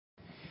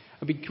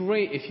It'd be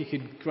great if you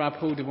could grab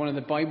hold of one of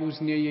the Bibles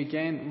near you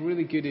again.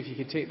 Really good if you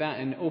could take that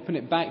and open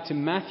it back to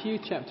Matthew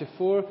chapter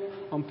 4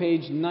 on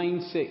page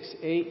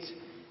 968.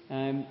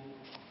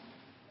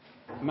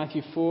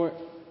 Matthew 4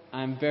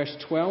 and verse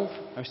 12,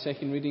 our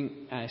second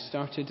reading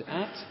started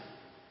at.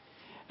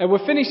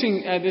 We're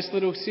finishing this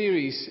little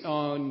series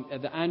on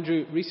that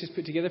Andrew Reese has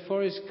put together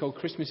for us called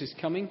Christmas is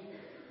Coming.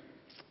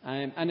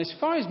 And as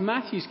far as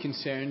Matthew's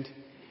concerned,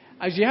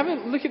 as you have a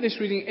look at this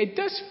reading, it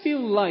does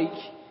feel like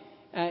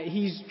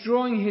he's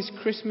drawing his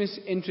Christmas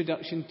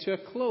introduction to a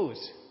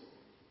close.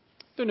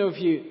 Don't know if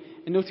you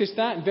noticed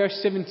that in verse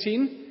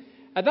 17.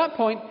 At that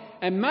point,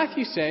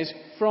 Matthew says,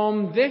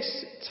 from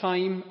this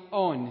time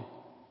on.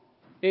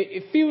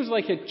 It feels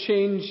like a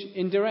change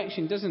in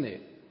direction, doesn't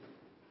it?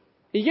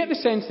 You get the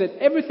sense that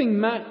everything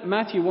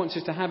Matthew wants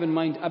us to have in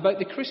mind about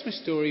the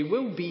Christmas story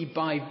will be,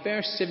 by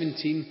verse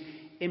 17,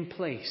 in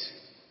place.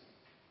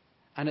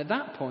 And at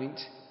that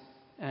point,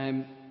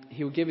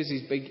 he'll give us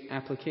his big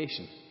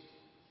application.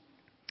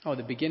 Or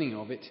the beginning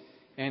of it,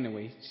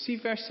 anyway. See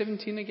verse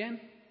 17 again?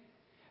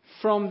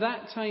 From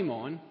that time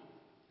on,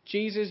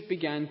 Jesus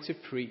began to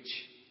preach,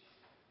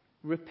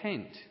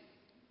 repent.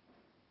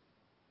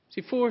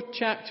 See, 4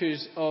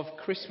 chapters of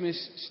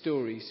Christmas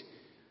stories,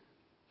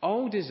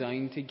 all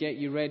designed to get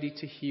you ready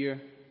to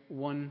hear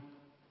one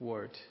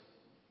word.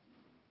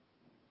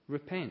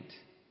 Repent.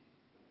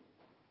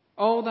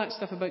 All that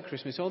stuff about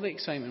Christmas, all the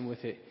excitement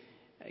with it,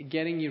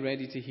 getting you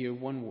ready to hear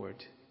one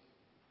word.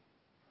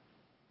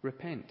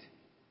 Repent.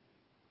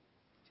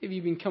 If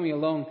you've been coming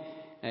along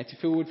to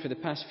Forward for the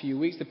past few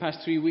weeks, the past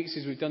 3 weeks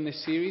as we've done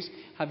this series,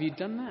 have you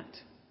done that?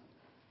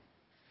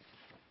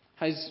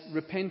 Has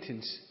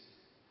repentance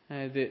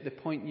the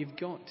point you've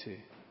got to?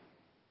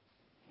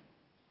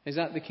 Is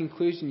that the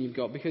conclusion you've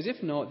got? Because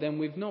if not, then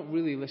we've not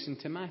really listened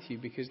to Matthew,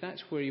 because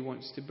that's where he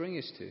wants to bring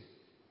us to.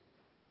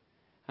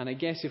 And I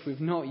guess if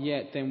we've not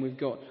yet, then we've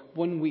got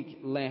 1 week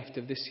left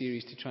of this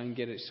series to try and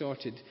get it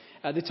sorted.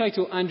 The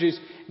title Andrew's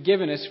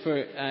given us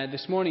for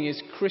this morning is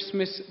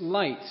Christmas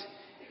Light.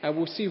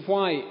 We'll see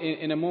why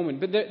in a moment.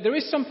 But there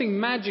is something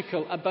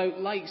magical about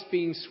lights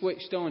being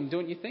switched on,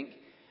 don't you think?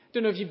 I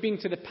don't know if you've been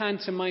to the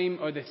pantomime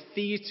or the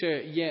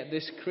theatre yet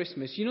this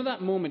Christmas. You know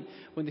that moment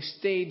when the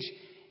stage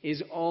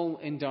is all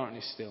in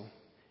darkness still.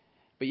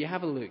 But you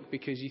have a look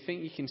because you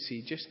think you can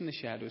see, just in the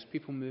shadows,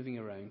 people moving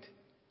around,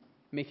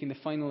 making the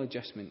final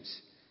adjustments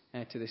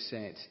to the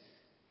set.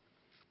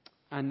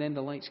 And then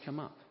the lights come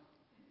up.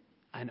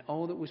 And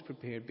all that was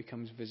prepared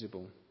becomes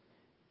visible.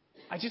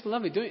 I just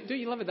love it. Don't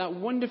you love it? That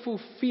wonderful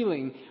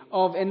feeling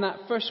of, in that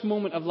first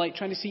moment of light,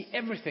 trying to see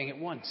everything at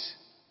once.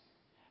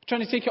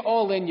 Trying to take it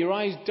all in. Your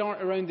eyes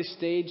dart around the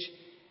stage.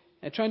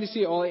 Trying to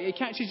see it all. It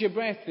catches your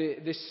breath.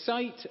 The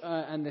sight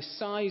and the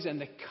size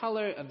and the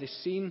colour of the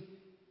scene.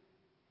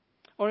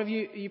 Or have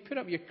you put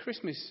up your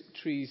Christmas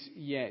trees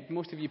yet?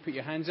 Most of you put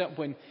your hands up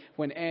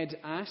when Ed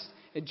asked.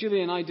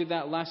 Julie and I did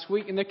that last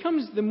week. And there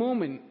comes the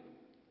moment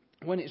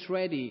when it's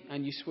ready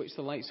and you switch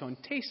the lights on.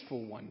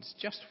 Tasteful ones,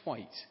 just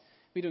white.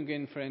 We don't go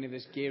in for any of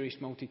this garish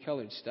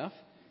multicoloured stuff.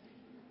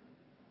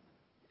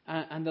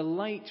 And the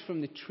light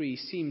from the tree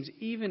seems,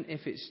 even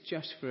if it's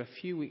just for a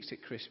few weeks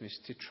at Christmas,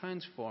 to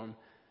transform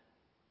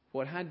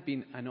what had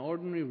been an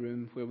ordinary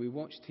room where we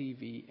watch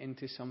TV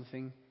into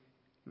something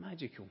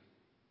magical.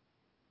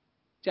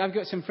 See, I've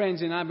got some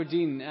friends in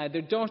Aberdeen.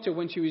 Their daughter,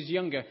 when she was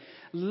younger,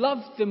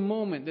 loved the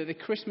moment that the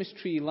Christmas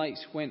tree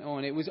lights went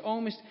on. It was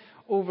almost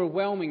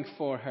overwhelming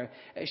for her.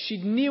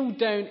 She'd kneel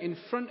down in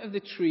front of the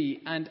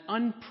tree and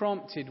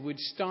unprompted would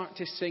start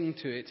to sing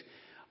to it,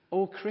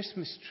 "Oh,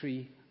 Christmas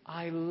tree,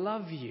 I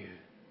love you."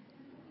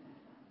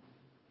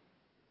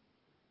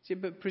 See,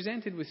 but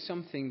presented with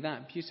something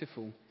that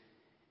beautiful,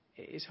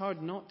 it's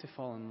hard not to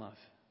fall in love.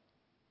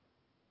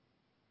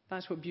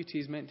 That's what beauty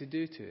is meant to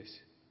do to us.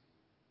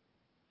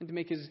 And to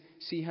make us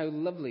see how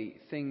lovely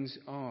things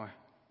are.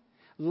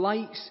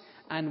 Lights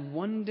and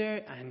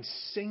wonder and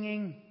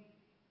singing.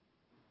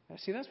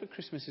 See, that's what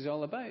Christmas is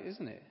all about,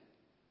 isn't it?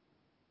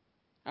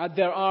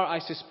 There are, I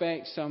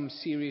suspect, some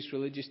serious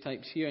religious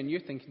types here, and you're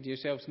thinking to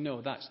yourselves,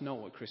 no, that's not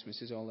what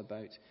Christmas is all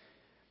about.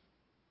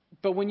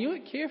 But when you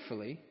look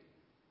carefully,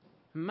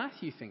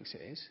 Matthew thinks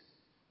it is.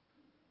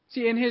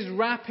 See, in his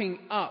wrapping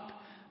up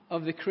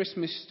of the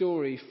Christmas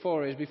story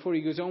for us, before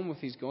he goes on with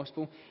his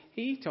gospel,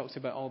 he talks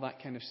about all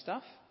that kind of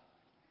stuff.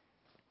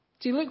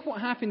 See, look what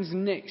happens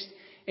next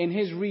in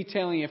his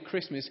retelling of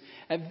Christmas.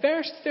 At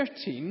verse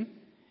 13,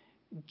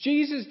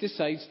 Jesus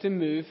decides to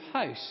move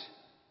house.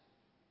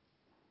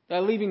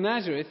 Leaving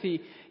Nazareth,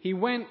 he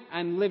went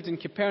and lived in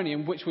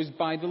Capernaum, which was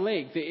by the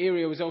lake. The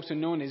area was also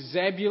known as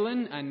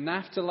Zebulun and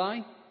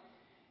Naphtali.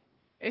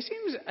 It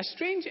seems a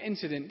strange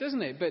incident,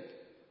 doesn't it? But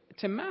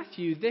to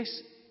Matthew,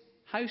 this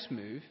house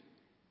move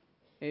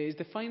is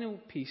the final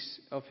piece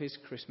of his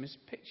Christmas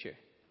picture.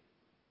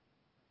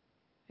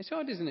 It's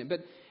odd, isn't it?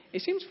 But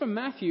it seems for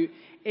Matthew,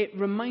 it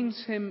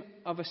reminds him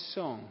of a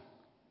song.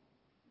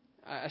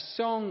 A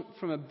song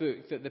from a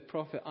book that the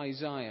prophet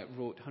Isaiah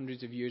wrote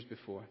hundreds of years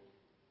before.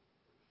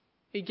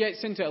 He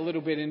gets into it a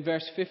little bit in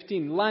verse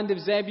 15. Land of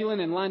Zebulun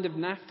and land of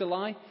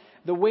Naphtali,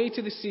 the way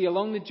to the sea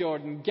along the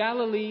Jordan,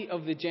 Galilee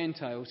of the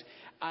Gentiles.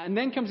 And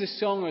then comes the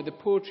song or the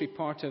poetry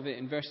part of it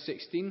in verse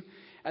 16.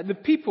 The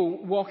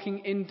people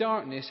walking in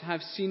darkness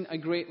have seen a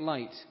great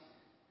light.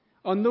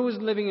 On those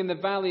living in the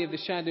valley of the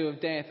shadow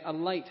of death, a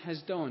light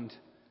has dawned.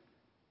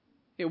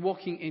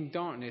 Walking in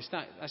darkness,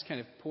 that's kind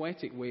of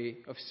poetic way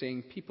of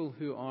saying people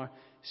who are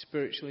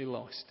spiritually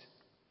lost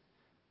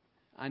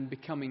and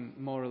becoming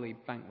morally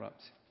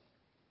bankrupt.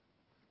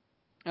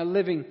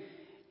 Living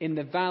in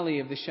the valley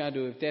of the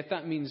shadow of death,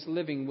 that means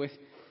living with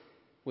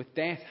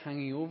death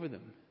hanging over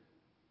them.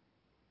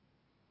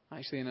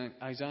 Actually, in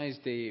Isaiah's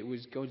day, it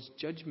was God's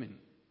judgment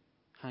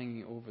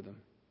hanging over them.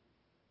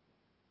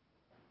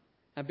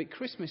 But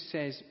Christmas,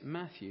 says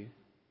Matthew,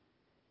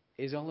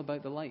 is all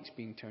about the lights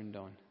being turned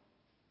on.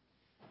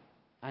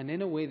 And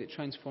in a way that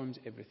transforms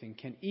everything,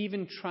 can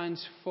even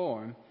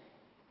transform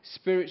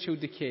spiritual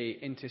decay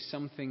into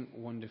something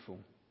wonderful.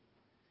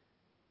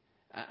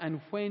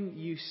 And when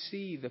you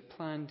see the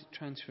planned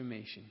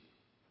transformation,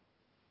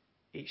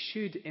 it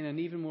should, in an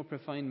even more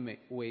profound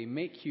way,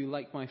 make you,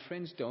 like my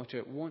friend's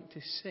daughter, want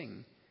to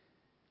sing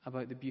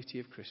about the beauty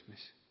of Christmas.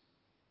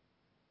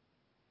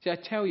 See, I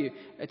tell you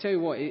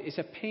what, it's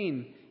a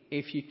pain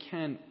if you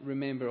can't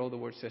remember all the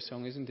words to a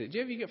song, isn't it? Do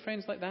you ever get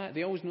friends like that?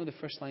 They always know the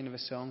first line of a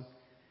song,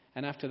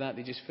 and after that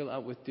they just fill it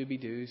up with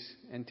doobie-doos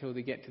until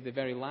they get to the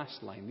very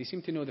last line. They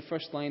seem to know the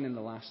first line and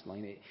the last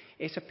line.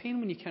 It's a pain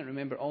when you can't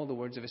remember all the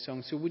words of a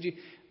song. So would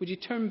you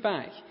turn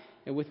back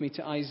with me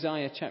to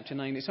Isaiah chapter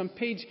 9. It's on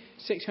page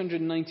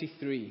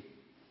 693.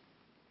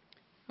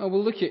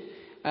 We'll look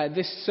at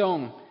this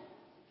song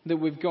that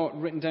we've got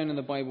written down in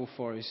the Bible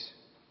for us.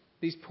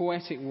 These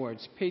poetic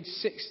words, page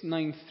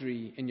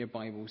 693 in your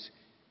Bibles.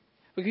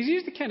 Because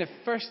here's the kind of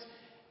first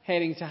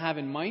heading to have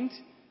in mind.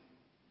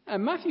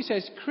 Matthew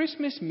says,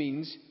 Christmas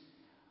means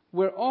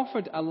we're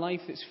offered a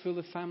life that's full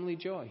of family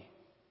joy.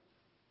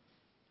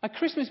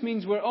 Christmas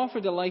means we're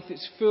offered a life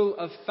that's full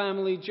of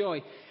family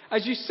joy.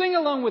 As you sing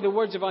along with the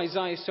words of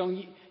Isaiah's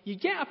song, you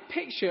get a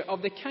picture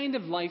of the kind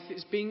of life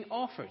that's being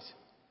offered.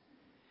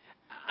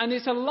 And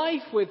it's a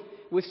life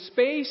with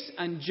space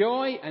and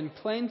joy and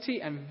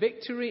plenty and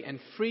victory and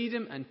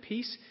freedom and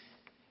peace.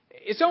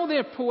 It's all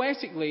there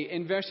poetically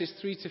in verses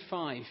 3 to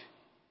 5.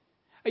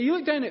 You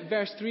look down at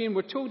verse 3 and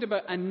we're told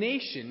about a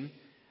nation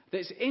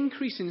that's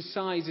increase in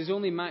size is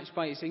only matched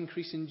by its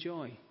increase in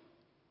joy.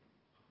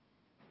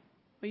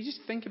 Well, you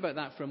just think about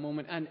that for a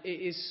moment, and it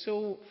is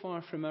so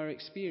far from our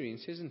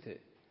experience, isn't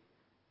it?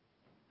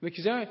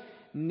 Because our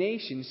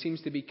nation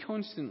seems to be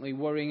constantly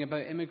worrying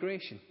about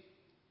immigration.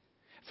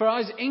 For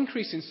us,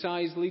 increase in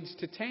size leads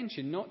to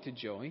tension, not to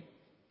joy.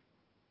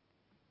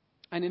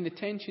 And in the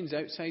tensions,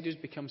 outsiders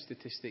become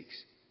statistics.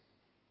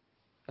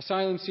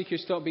 Asylum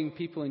seekers stop being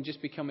people and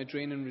just become a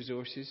drain on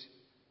resources.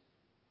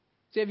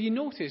 So have you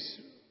noticed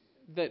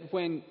that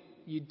when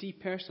you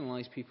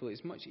depersonalize people,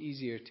 it's much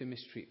easier to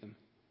mistreat them?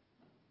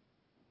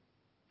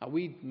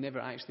 We'd never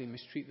actually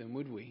mistreat them,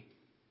 would we?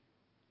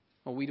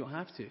 Or we don't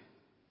have to.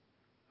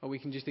 Or we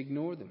can just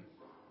ignore them.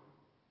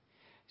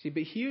 See,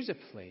 but here's a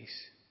place,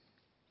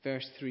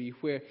 verse 3,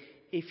 where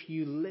if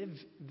you live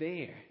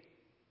there,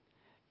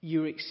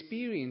 your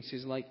experience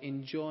is like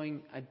enjoying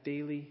a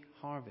daily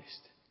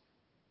harvest.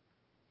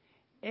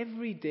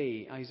 Every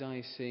day,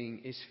 Isaiah is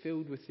saying, is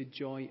filled with the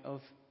joy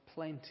of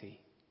plenty.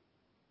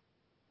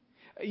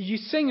 You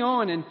sing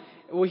on and,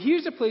 well,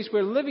 here's a place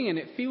where living in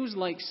it feels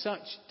like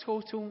such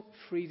total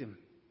freedom.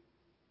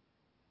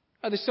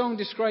 The song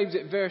describes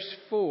it, verse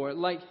 4,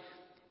 like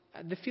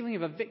the feeling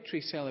of a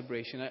victory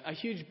celebration. A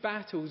huge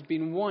battle's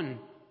been won.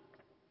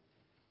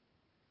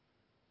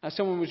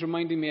 Someone was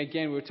reminding me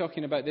again, we were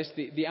talking about this,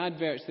 the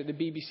adverts that the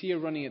BBC are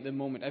running at the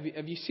moment.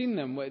 Have you seen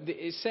them?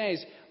 It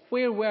says,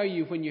 where were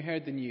you when you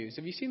heard the news?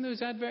 Have you seen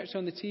those adverts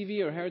on the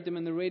TV or heard them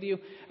on the radio?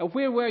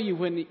 Where were you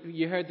when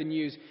you heard the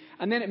news?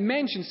 And then it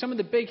mentions some of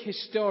the big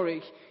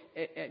historic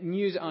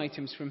news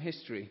items from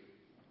history.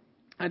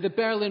 The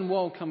Berlin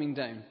Wall coming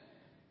down.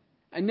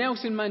 And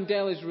Nelson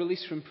Mandela's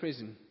release from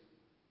prison.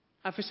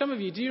 For some of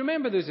you, do you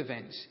remember those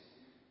events?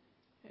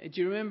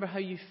 Do you remember how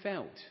you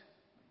felt?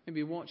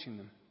 Maybe watching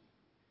them.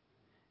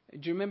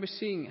 Do you remember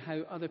seeing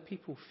how other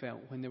people felt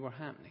when they were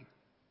happening?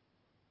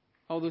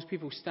 All those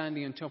people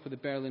standing on top of the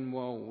Berlin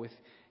Wall with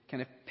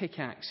kind of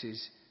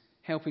pickaxes,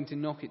 helping to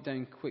knock it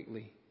down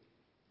quickly.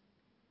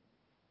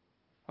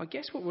 Well, I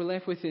guess what we're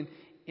left with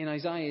in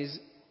Isaiah is,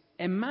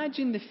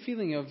 imagine the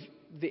feeling of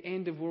the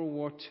end of World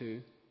War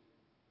II,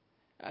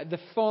 the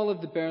fall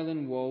of the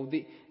Berlin Wall,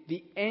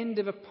 the end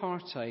of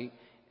apartheid,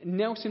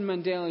 Nelson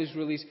Mandela's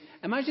release.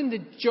 Imagine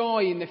the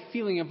joy and the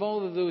feeling of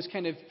all of those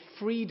kind of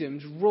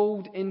freedoms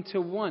rolled into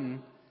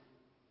one.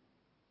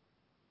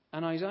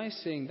 And Isaiah's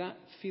saying that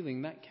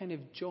feeling, that kind of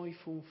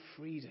joyful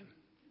freedom,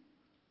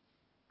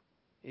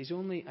 is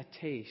only a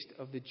taste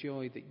of the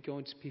joy that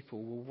God's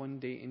people will one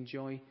day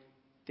enjoy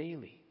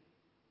daily.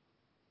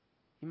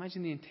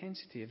 Imagine the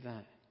intensity of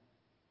that.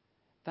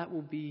 That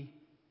will be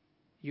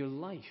your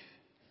life.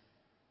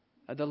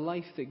 the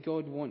life that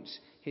God wants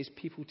his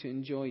people to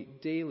enjoy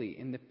daily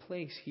in the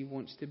place he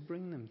wants to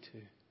bring them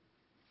to.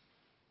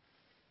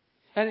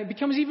 And it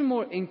becomes even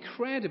more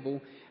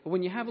incredible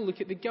when you have a look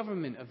at the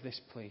government of this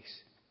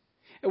place.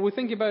 And we'll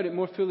think about it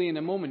more fully in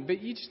a moment,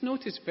 but you just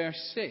notice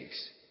verse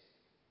 6.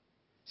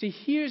 See,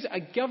 here's a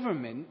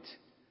government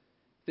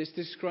that's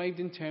described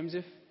in terms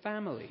of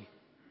family.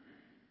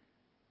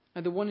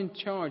 And the one in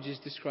charge is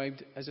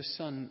described as a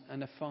son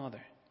and a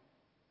father.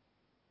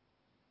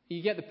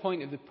 You get the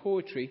point of the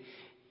poetry.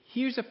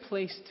 Here's a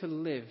place to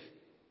live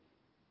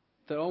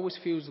that always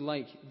feels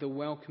like the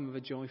welcome of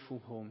a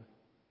joyful home.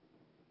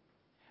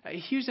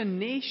 Here's a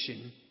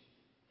nation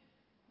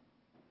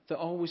that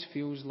always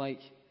feels like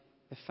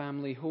the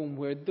family home,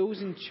 where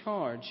those in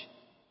charge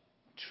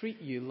treat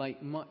you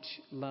like much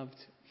loved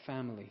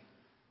family.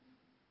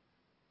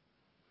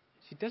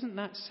 See, doesn't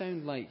that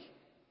sound like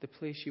the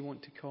place you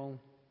want to call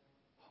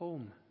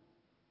home?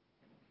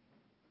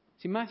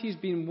 See, Matthew's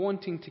been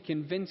wanting to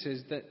convince us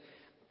that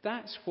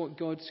that's what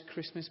God's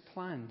Christmas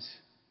plans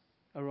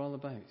are all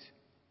about.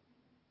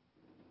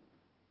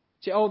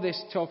 See, all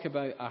this talk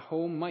about a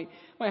home might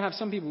have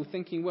some people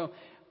thinking, well,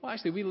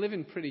 actually, we live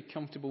in pretty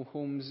comfortable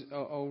homes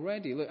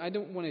already. Look, I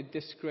don't want to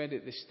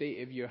discredit the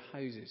state of your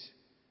houses.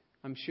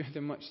 I'm sure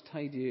they're much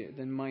tidier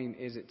than mine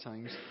is at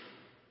times.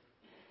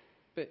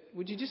 But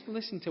would you just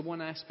listen to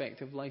one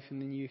aspect of life in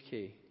the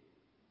UK?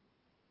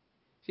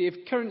 See,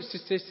 if current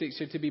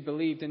statistics are to be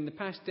believed, in the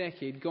past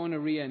decade,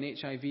 gonorrhea and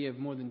HIV have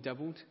more than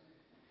doubled.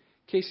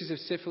 Cases of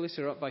syphilis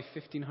are up by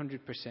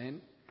 1,500%.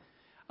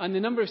 And the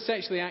number of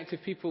sexually active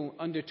people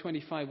under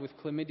 25 with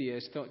chlamydia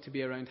is thought to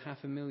be around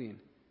 500,000.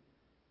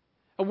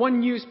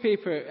 One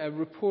newspaper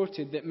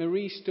reported that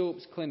Marie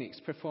Stopes clinics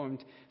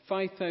performed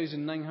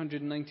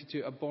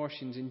 5,992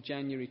 abortions in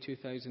January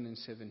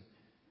 2007.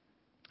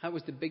 That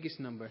was the biggest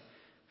number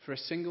for a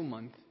single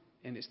month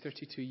in its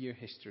 32-year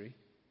history.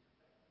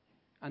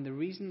 And the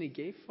reason they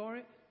gave for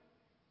it?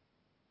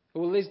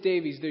 Well, Liz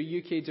Davies, their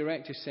UK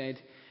director,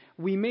 said,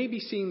 "We may be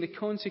seeing the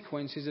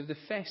consequences of the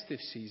festive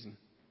season,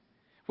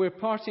 where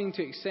partying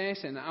to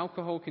excess and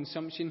alcohol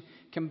consumption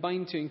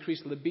combine to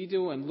increase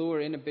libido and lower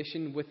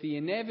inhibition, with the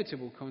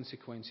inevitable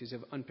consequences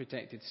of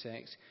unprotected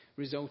sex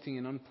resulting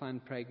in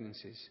unplanned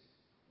pregnancies."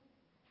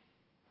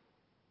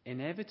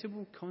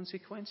 Inevitable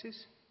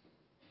consequences?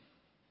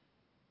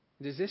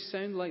 Does this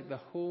sound like the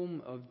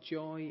home of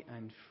joy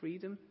and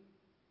freedom?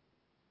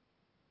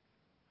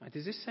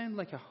 Does this sound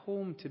like a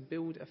home to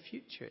build a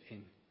future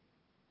in?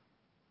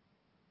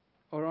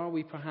 Or are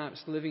we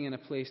perhaps living in a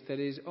place that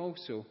is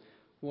also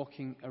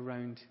walking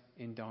around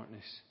in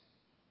darkness?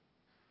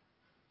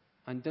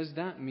 And does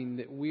that mean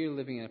that we're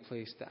living in a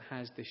place that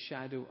has the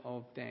shadow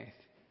of death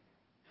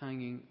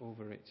hanging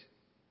over it?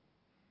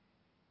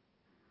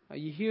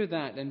 You hear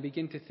that and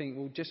begin to think,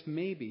 well, just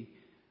maybe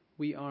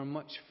we are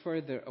much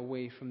further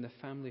away from the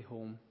family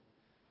home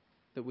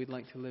that we'd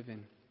like to live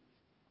in.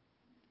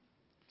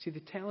 See, the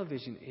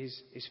television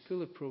is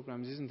full of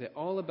programs, isn't it?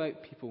 All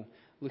about people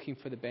looking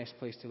for the best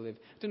place to live.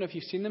 I don't know if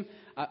you've seen them.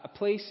 A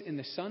Place in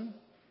the Sun,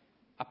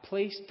 A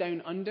Place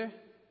Down Under.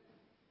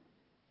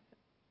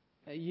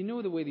 You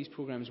know the way these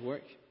programs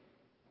work.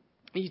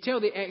 You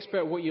tell the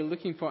expert what you're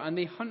looking for, and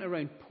they hunt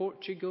around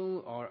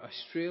Portugal or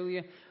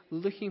Australia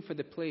looking for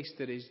the place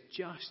that is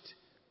just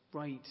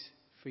right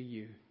for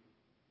you.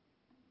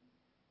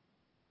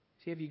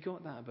 See, have you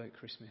got that about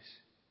Christmas?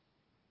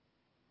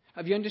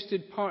 Have you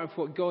understood part of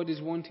what God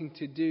is wanting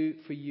to do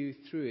for you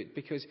through it?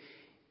 Because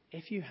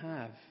if you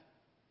have,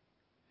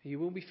 you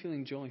will be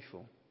feeling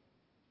joyful.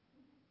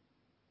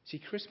 See,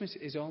 Christmas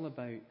is all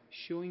about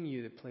showing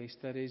you the place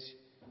that is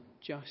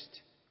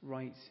just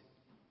right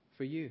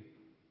for you.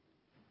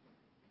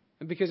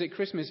 And because at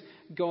Christmas,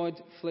 God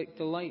flicked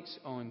the lights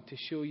on to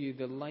show you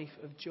the life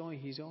of joy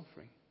He's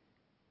offering.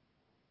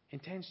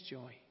 Intense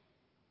joy,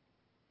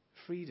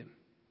 freedom,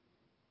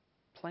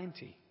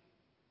 plenty,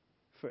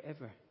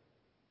 forever.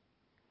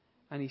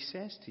 And He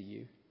says to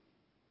you,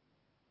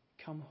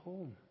 come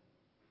home.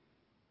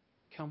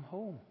 Come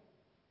home.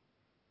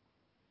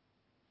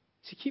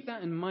 So keep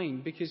that in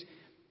mind, because,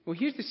 well,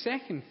 here's the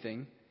second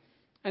thing,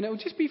 and it will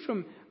just be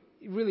from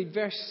really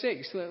verse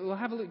 6. We'll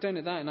have a look down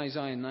at that in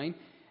Isaiah 9.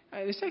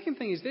 The second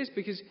thing is this,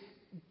 because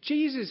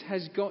Jesus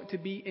has got to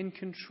be in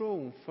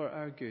control for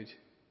our good.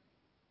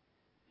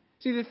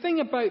 See, the thing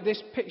about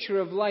this picture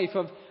of life,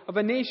 of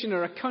a nation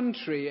or a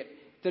country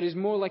that is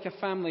more like a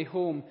family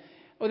home,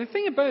 well, the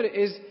thing about it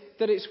is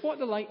that it's what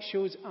the light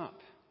shows up.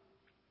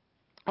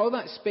 All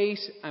that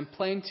space and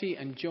plenty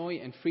and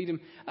joy and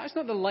freedom, that's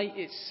not the light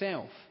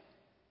itself.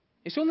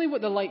 It's only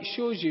what the light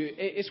shows you.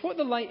 It's what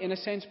the light, in a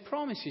sense,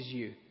 promises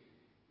you.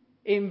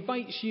 It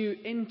invites you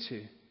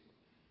into.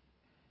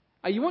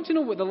 You want to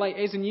know what the light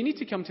is, and you need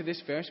to come to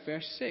this verse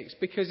 6,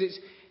 because it's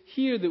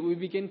here that we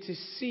begin to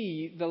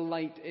see the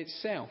light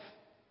itself.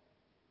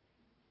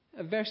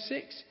 Verse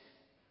 6,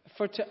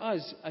 for to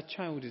us a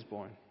child is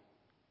born.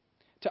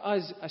 To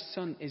us a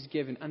son is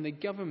given, and the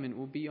government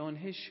will be on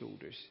his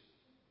shoulders.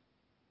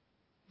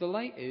 The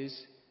light is,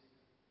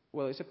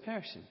 well, it's a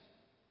person,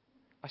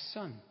 a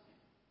son.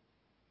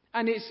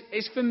 And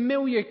it's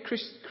familiar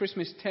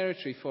Christmas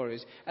territory for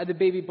us, the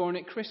baby born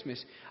at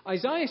Christmas.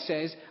 Isaiah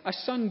says, a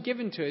son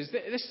given to us.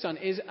 This son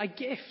is a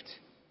gift.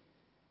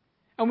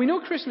 And we know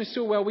Christmas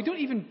so well, we don't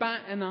even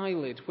bat an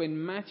eyelid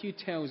when Matthew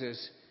tells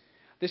us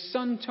the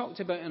son talked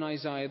about in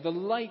Isaiah, the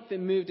light that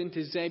moved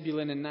into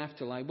Zebulun and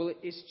Naphtali. Well,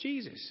 it's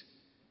Jesus.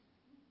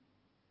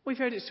 We've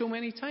heard it so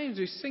many times.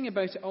 We sing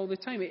about it all the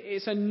time.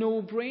 It's a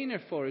no-brainer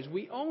for us.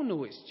 We all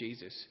know it's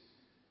Jesus.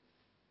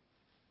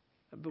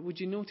 But would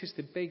you notice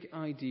the big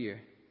idea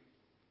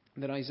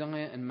that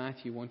Isaiah and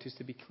Matthew want us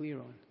to be clear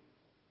on?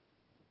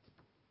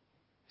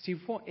 See,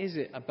 what is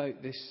it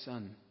about this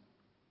son?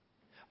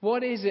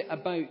 What is it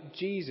about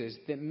Jesus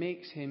that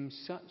makes him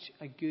such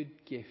a good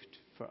gift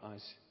for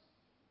us?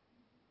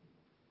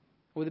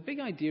 Well, the big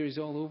idea is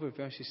all over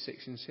verses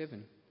 6 and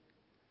 7.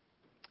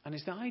 And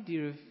it's the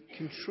idea of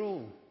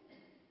control.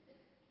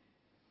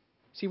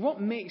 See,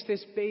 what makes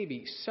this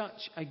baby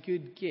such a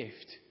good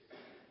gift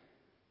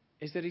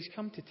is that he's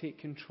come to take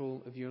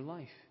control of your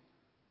life.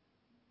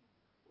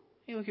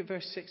 Hey, look at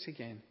verse 6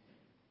 again.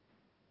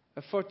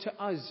 For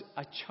to us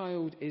a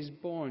child is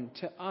born,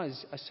 to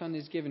us a son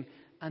is given,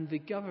 and the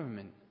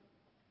government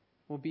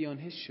will be on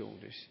his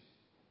shoulders.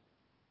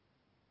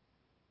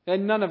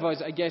 And none of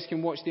us, I guess,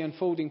 can watch the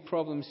unfolding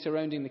problems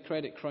surrounding the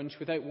credit crunch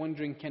without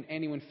wondering, can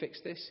anyone fix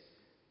this?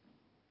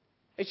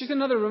 It's just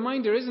another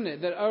reminder, isn't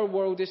it, that our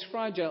world is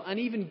fragile and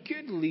even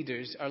good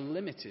leaders are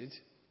limited.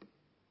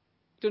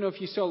 Don't know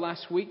if you saw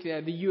last week,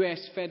 the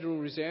US Federal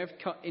Reserve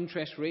cut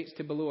interest rates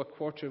to below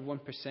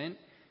 0.25%.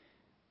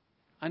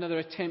 Another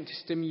attempt to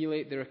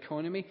stimulate their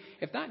economy.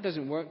 If that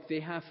doesn't work,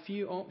 they have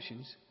few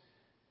options.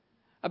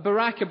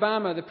 Barack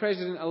Obama, the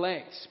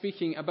president-elect,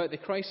 speaking about the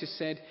crisis,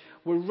 said,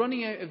 "We're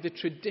running out of the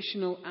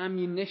traditional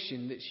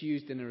ammunition that's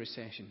used in a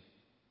recession."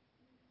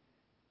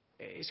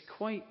 It's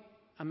quite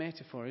a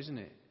metaphor, isn't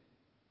it?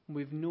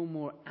 We've no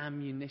more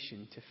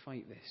ammunition to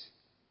fight this.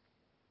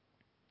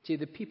 See,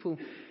 the people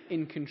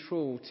in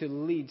control to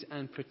lead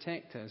and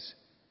protect us,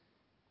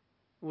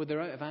 well,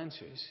 they're out of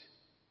answers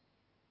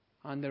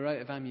and they're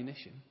out of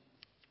ammunition.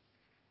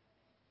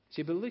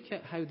 See, but look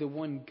at how the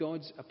one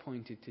God's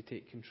appointed to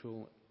take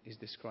control is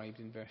described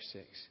in verse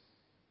 6.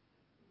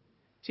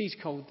 See, he's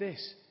called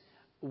this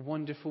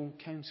Wonderful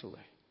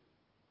Counselor.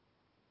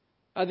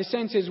 The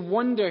sense is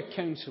Wonder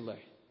Counselor.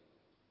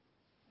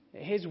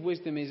 His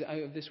wisdom is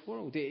out of this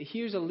world.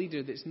 Here's a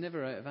leader that's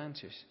never out of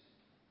answers.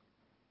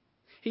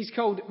 He's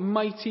called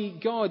Mighty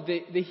God.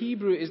 The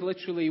Hebrew is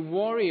literally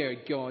Warrior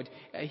God.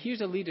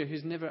 Here's a leader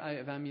who's never out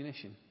of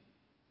ammunition.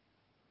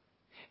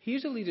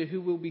 Here's a leader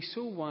who will be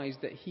so wise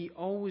that he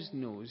always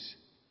knows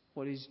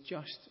what is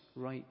just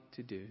right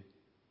to do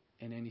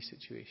in any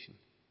situation.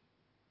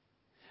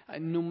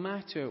 And no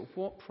matter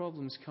what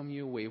problems come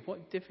your way,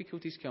 what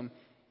difficulties come,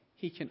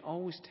 he can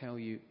always tell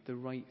you the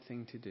right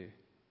thing to do.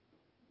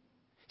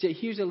 Yet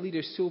here's a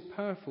leader so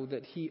powerful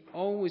that he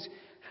always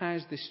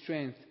has the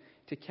strength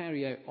to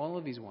carry out all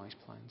of his wise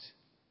plans.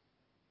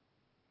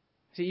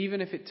 See,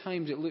 even if at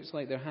times it looks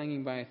like they're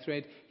hanging by a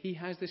thread, he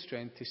has the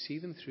strength to see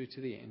them through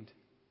to the end.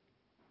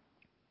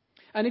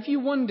 And if you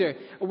wonder,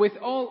 with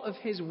all of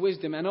his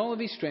wisdom and all of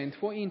his strength,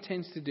 what he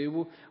intends to do,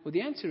 well,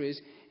 the answer is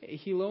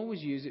he'll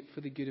always use it for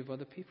the good of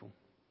other people.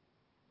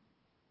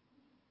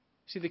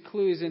 See, the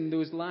clue is in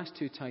those last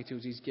two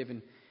titles he's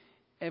given.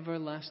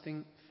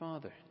 Everlasting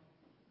Father.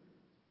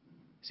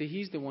 See,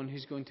 he's the one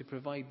who's going to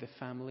provide the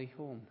family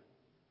home.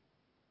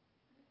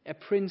 A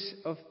Prince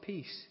of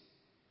Peace.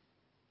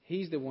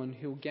 He's the one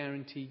who'll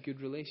guarantee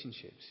good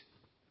relationships.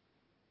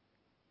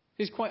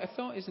 It's quite a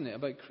thought, isn't it,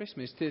 about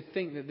Christmas, to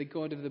think that the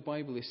God of the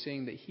Bible is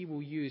saying that he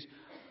will use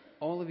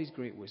all of his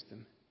great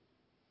wisdom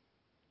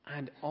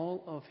and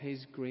all of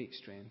his great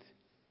strength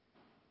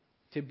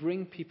to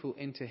bring people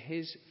into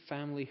his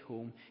family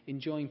home,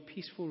 enjoying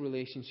peaceful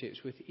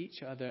relationships with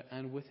each other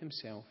and with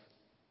himself.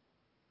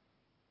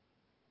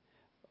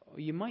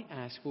 You might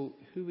ask, well,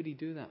 who would he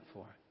do that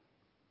for?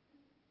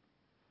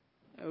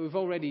 We've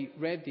already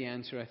read the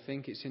answer, I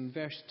think. It's in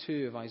verse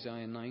 2 of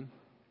Isaiah 9.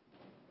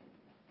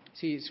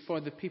 See, it's for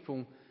the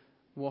people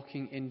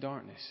walking in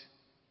darkness.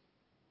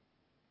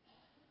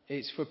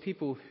 It's for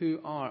people who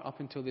are, up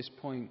until this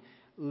point,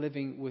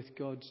 living with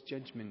God's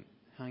judgment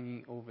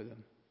hanging over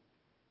them.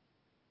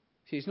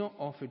 See, it's not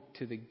offered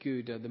to the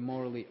good or the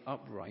morally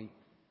upright.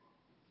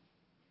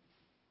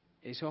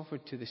 It's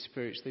offered to the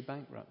spiritually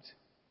bankrupt.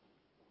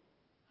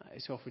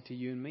 It's offered to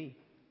you and me.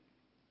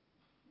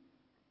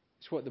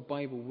 It's what the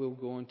Bible will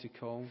go on to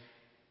call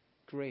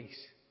grace.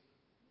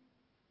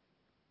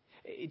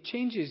 It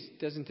changes,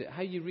 doesn't it,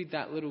 how you read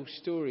that little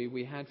story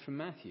we had from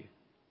Matthew.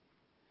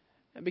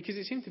 Because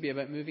it seemed to be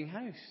about moving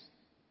house.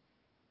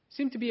 It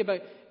seemed to be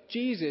about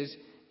Jesus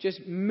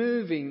just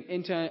moving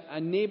into a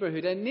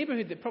neighborhood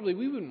that probably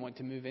we wouldn't want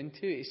to move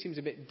into. It seems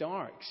a bit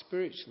dark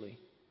spiritually.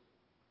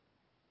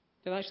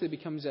 That actually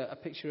becomes a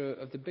picture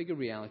of the bigger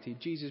reality.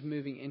 Jesus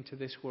moving into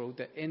this world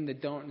that in the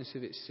darkness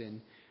of its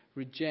sin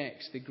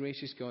rejects the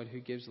gracious God who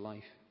gives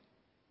life.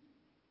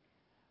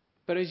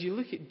 But as you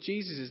look at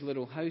Jesus'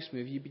 little house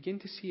move, you begin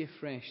to see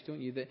afresh,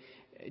 don't you, that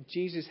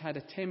Jesus had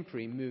a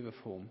temporary move of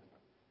home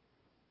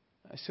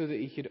so that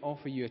he could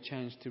offer you a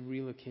chance to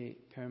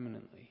relocate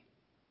permanently.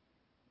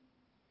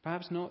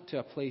 Perhaps not to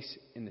a place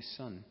in the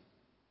sun,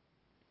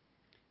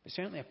 but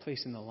certainly a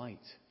place in the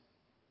light,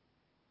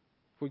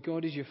 where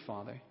God is your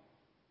Father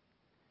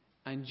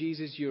and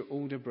Jesus, your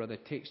older brother,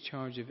 takes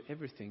charge of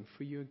everything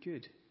for your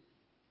good.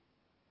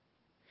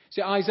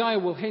 So Isaiah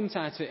will hint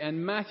at it,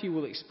 and Matthew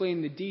will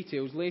explain the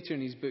details later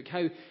in his book,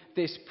 how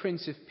this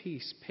Prince of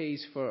Peace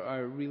pays for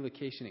our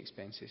relocation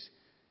expenses.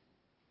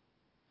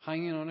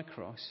 Hanging on a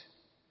cross,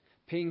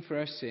 paying for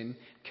our sin,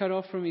 cut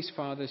off from his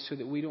Father so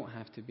that we don't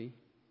have to be.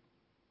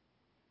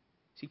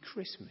 See,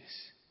 Christmas,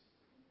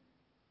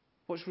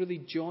 what's really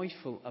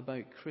joyful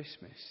about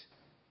Christmas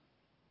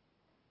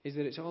is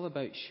that it's all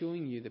about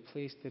showing you the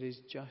place that is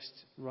just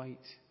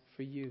right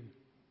for you.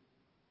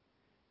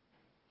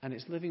 And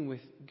it's living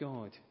with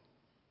God,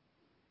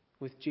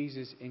 with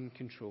Jesus in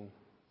control.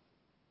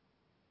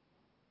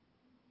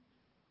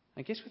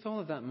 I guess with all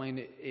of that in mind,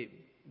 it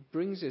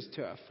brings us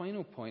to a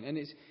final point, and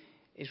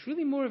it's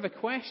really more of a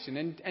question.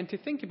 And to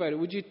think about it,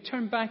 would you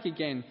turn back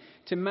again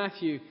to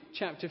Matthew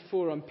chapter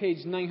 4 on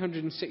page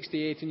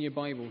 968 in your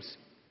Bibles?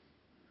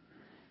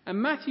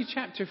 And Matthew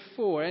chapter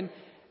 4 and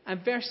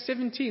verse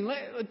 17.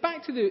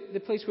 Back to the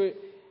place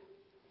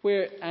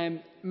where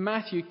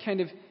Matthew kind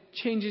of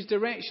changes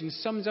direction,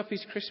 sums up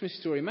his Christmas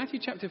story. Matthew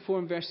chapter 4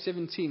 and verse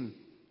 17.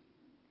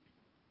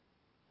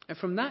 And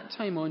from that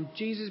time on,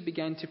 Jesus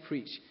began to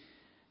preach,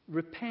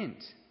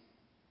 "Repent,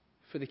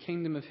 for the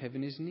kingdom of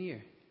heaven is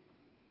near."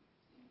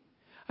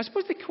 I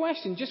suppose the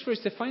question, just for us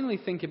to finally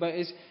think about,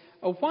 is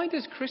why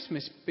does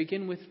Christmas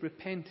begin with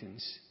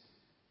repentance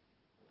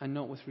and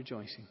not with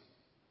rejoicing?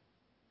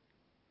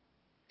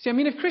 See,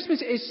 if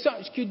Christmas is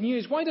such good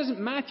news, why doesn't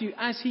Matthew,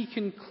 as he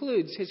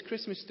concludes his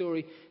Christmas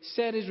story,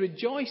 set as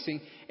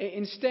rejoicing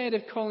instead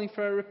of calling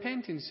for a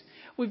repentance?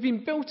 We've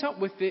been built up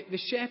with the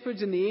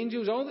shepherds and the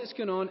angels, all that's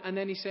going on, and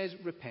then he says,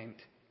 repent.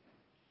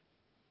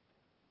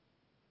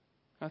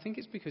 I think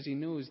it's because he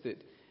knows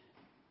that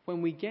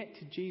when we get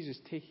to Jesus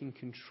taking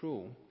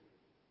control,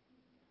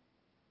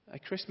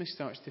 Christmas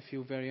starts to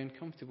feel very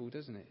uncomfortable,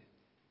 doesn't it?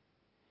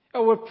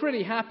 Oh, we're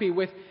pretty happy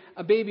with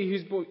a baby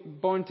who's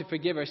born to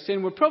forgive our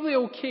sin. We're probably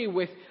okay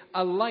with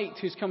a light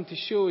who's come to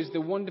show us the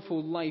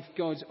wonderful life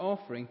God's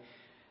offering.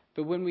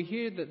 But when we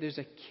hear that there's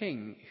a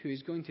king who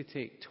is going to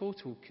take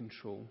total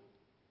control,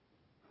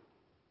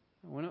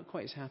 we're not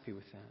quite as happy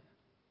with that.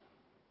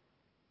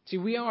 See,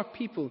 we are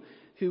people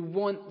who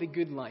want the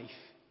good life.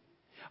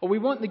 Or we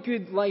want the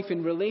good life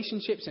in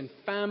relationships and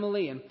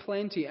family and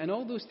plenty and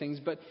all those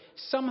things, but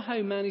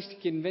somehow manage to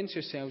convince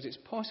ourselves it's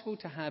possible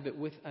to have it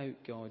without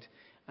God.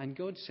 And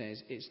God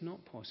says it's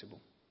not possible.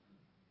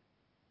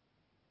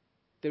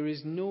 There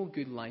is no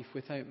good life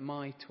without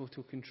my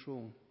total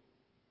control.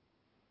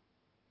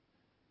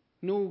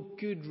 No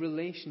good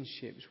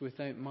relationships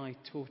without my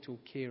total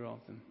care of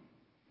them.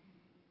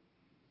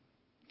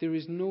 There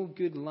is no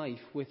good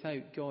life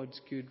without God's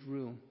good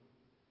rule.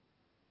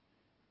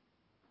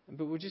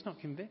 But we're just not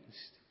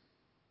convinced.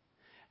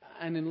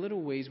 And in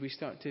little ways we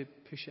start to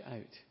push it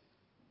out.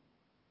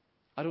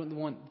 I don't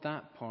want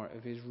that part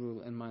of his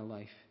rule in my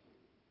life.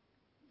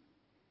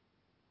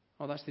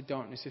 Oh, that's the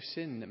darkness of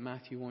sin that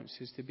Matthew wants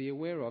us to be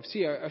aware of.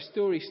 See, our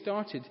story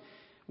started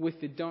with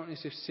the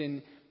darkness of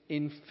sin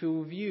in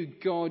full view.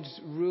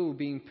 God's rule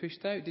being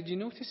pushed out. Did you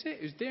notice it?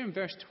 It was there in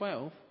verse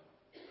 12.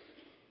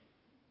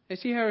 You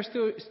see how our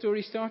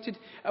story started?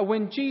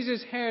 When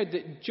Jesus heard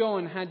that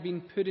John had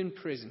been put in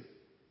prison.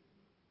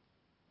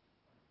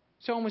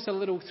 It's almost a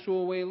little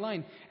throwaway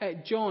line.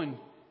 John,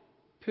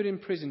 put in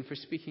prison for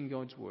speaking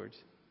God's word.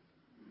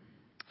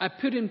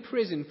 Put in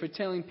prison for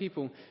telling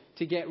people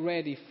to get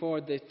ready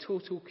for the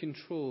total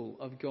control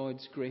of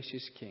God's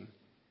gracious King.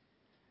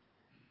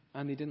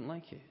 And they didn't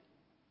like it.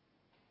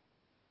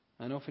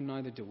 And often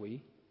neither do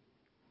we.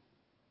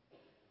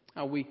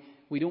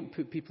 We don't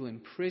put people in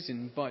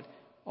prison, but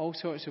all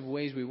sorts of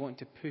ways we want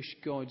to push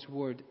God's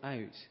word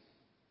out.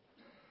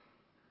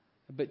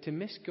 But to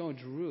miss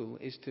God's rule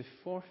is to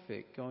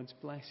forfeit God's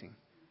blessing.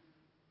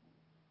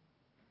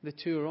 The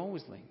two are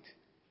always linked.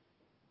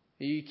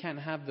 You can't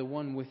have the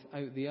one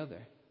without the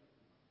other.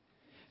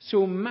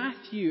 So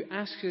Matthew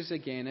asks us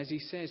again, as he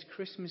says,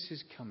 Christmas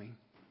is coming.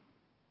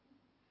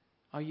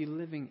 Are you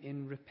living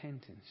in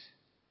repentance?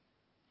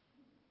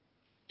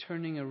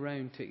 Turning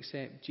around to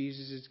accept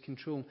Jesus'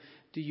 control.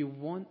 Do you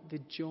want the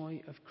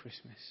joy of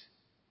Christmas?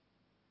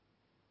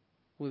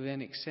 Well,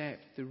 then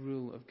accept the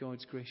rule of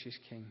God's gracious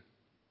King.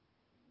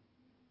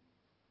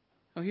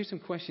 Now, here's some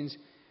questions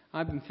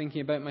I've been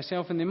thinking about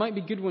myself, and they might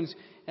be good ones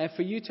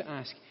for you to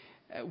ask.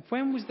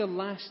 When was the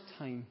last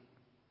time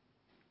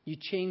you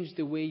changed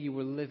the way you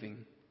were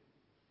living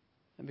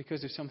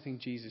because of something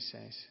Jesus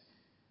says?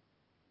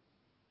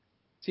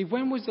 See,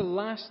 when was the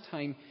last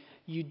time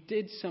you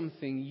did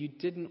something you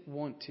didn't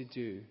want to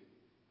do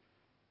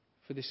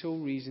for the sole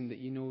reason that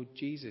you know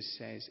Jesus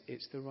says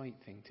it's the right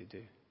thing to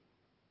do?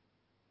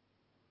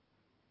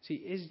 See,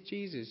 is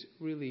Jesus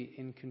really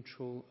in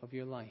control of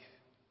your life?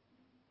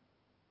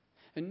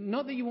 And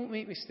not that you won't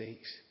make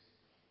mistakes.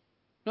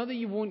 Not that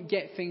you won't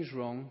get things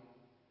wrong,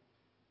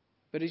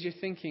 but as you're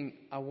thinking,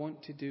 I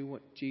want to do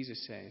what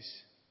Jesus says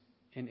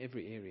in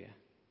every area.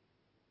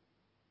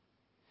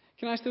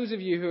 Can I ask those of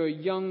you who are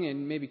young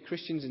and maybe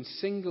Christians and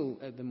single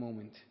at the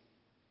moment,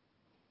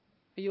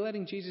 are you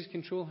letting Jesus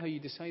control how you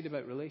decide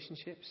about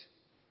relationships?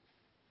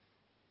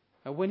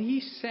 When he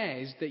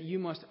says that you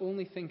must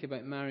only think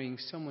about marrying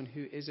someone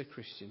who is a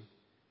Christian,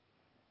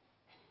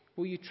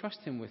 will you trust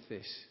him with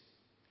this?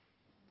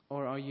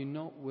 Or are you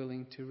not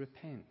willing to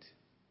repent?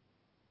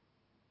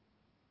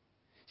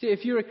 See,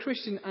 if you're a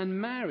Christian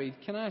and married,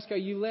 can I ask, are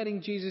you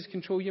letting Jesus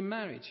control your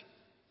marriage?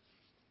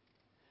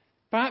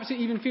 Perhaps it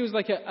even feels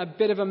like a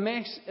bit of a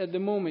mess at the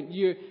moment.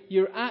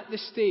 You're at the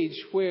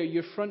stage where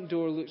your front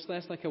door looks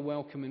less like a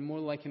welcome and more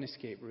like an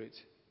escape route.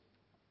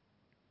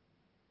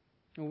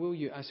 Or will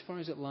you, as far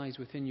as it lies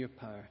within your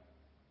power,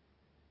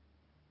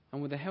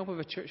 and with the help of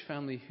a church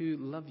family who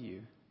love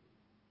you,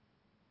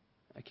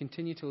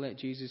 continue to let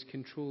Jesus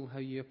control how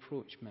you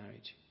approach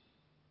marriage?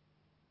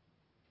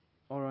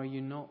 Or are you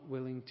not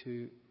willing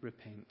to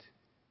repent?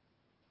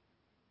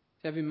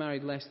 I've been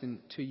married less than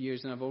 2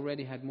 years, and I've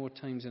already had more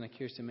times than I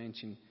care to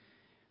mention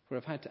where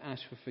I've had to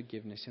ask for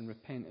forgiveness and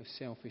repent of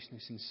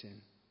selfishness and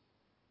sin.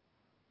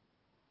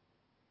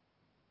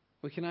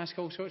 We can ask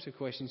all sorts of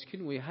questions,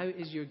 couldn't we? How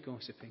is your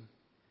gossiping?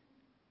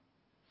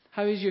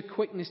 How is your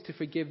quickness to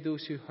forgive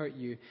those who hurt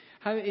you?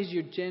 How is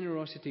your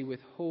generosity with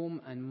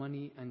home and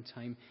money and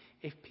time?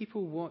 If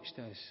people watched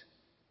us,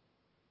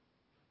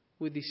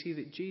 would they see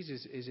that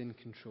Jesus is in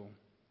control?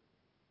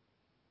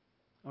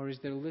 Or is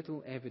there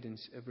little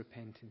evidence of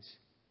repentance?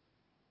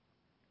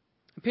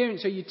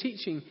 Parents, are you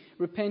teaching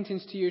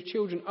repentance to your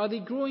children? Are they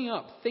growing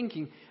up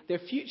thinking their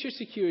future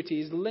security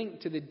is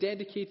linked to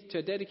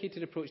a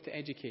dedicated approach to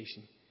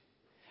education?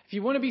 If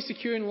you want to be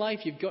secure in life,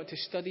 you've got to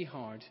study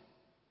hard.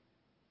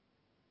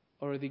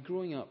 Or are they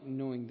growing up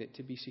knowing that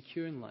to be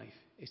secure in life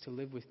is to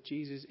live with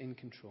Jesus in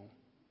control?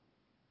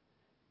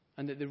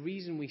 And that the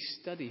reason we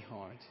study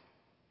hard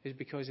is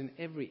because in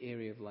every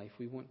area of life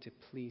we want to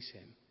please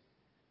him.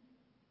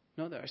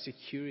 Not that our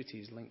security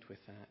is linked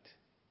with that.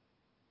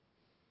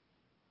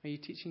 Are you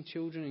teaching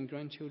children and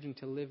grandchildren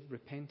to live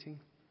repenting?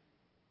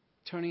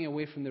 Turning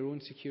away from their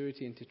own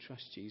security and to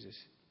trust Jesus?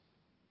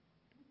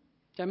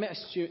 I met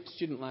a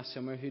student last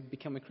summer who'd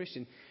become a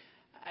Christian.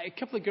 A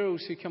couple of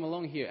girls who come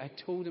along here, I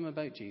told him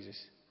about Jesus.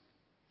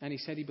 And he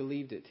said he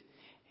believed it.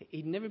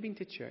 He'd never been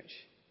to church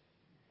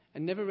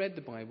and never read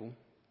the Bible.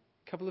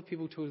 A couple of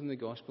people told him the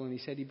gospel and he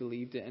said he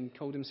believed it and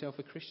called himself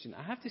a Christian.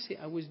 I have to say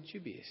I was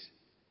dubious.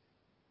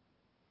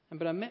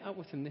 But I met up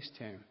with him this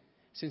term,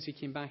 since he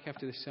came back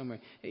after the summer.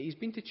 He's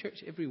been to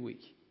church every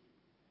week.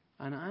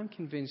 And I'm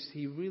convinced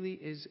he really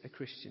is a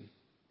Christian.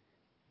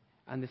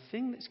 And the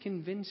thing that's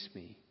convinced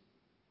me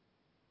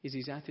is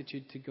his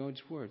attitude to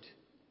God's word.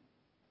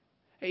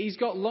 He's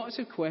got lots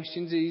of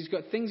questions. He's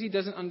got things he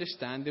doesn't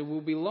understand. There will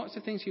be lots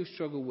of things he'll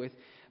struggle with.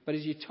 But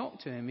as you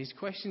talk to him, his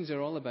questions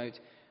are all about,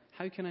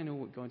 how can I know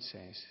what God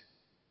says?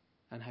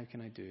 And how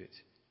can I do it?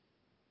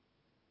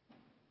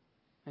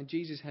 And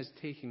Jesus has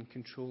taken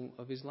control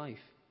of his life.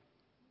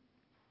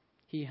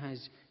 He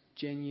has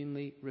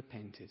genuinely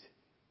repented.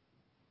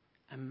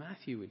 And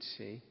Matthew would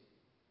say,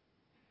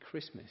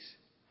 Christmas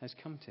has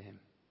come to him.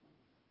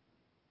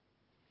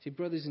 See,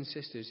 brothers and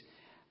sisters,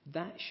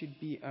 that should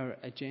be our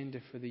agenda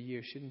for the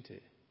year, shouldn't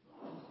it?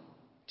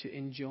 To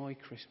enjoy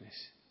Christmas.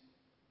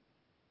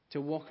 To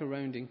walk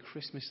around in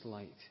Christmas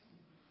light.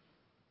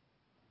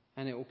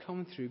 And it will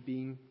come through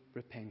being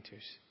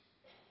repenters.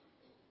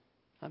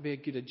 That'd be a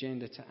good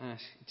agenda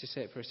to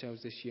set for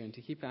ourselves this year, and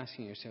to keep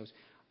asking ourselves,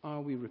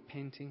 are we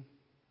repenting?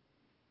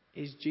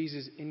 Is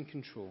Jesus in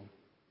control?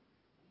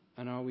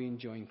 And are we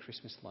enjoying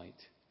Christmas light?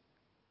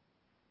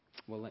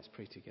 Well, let's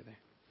pray together.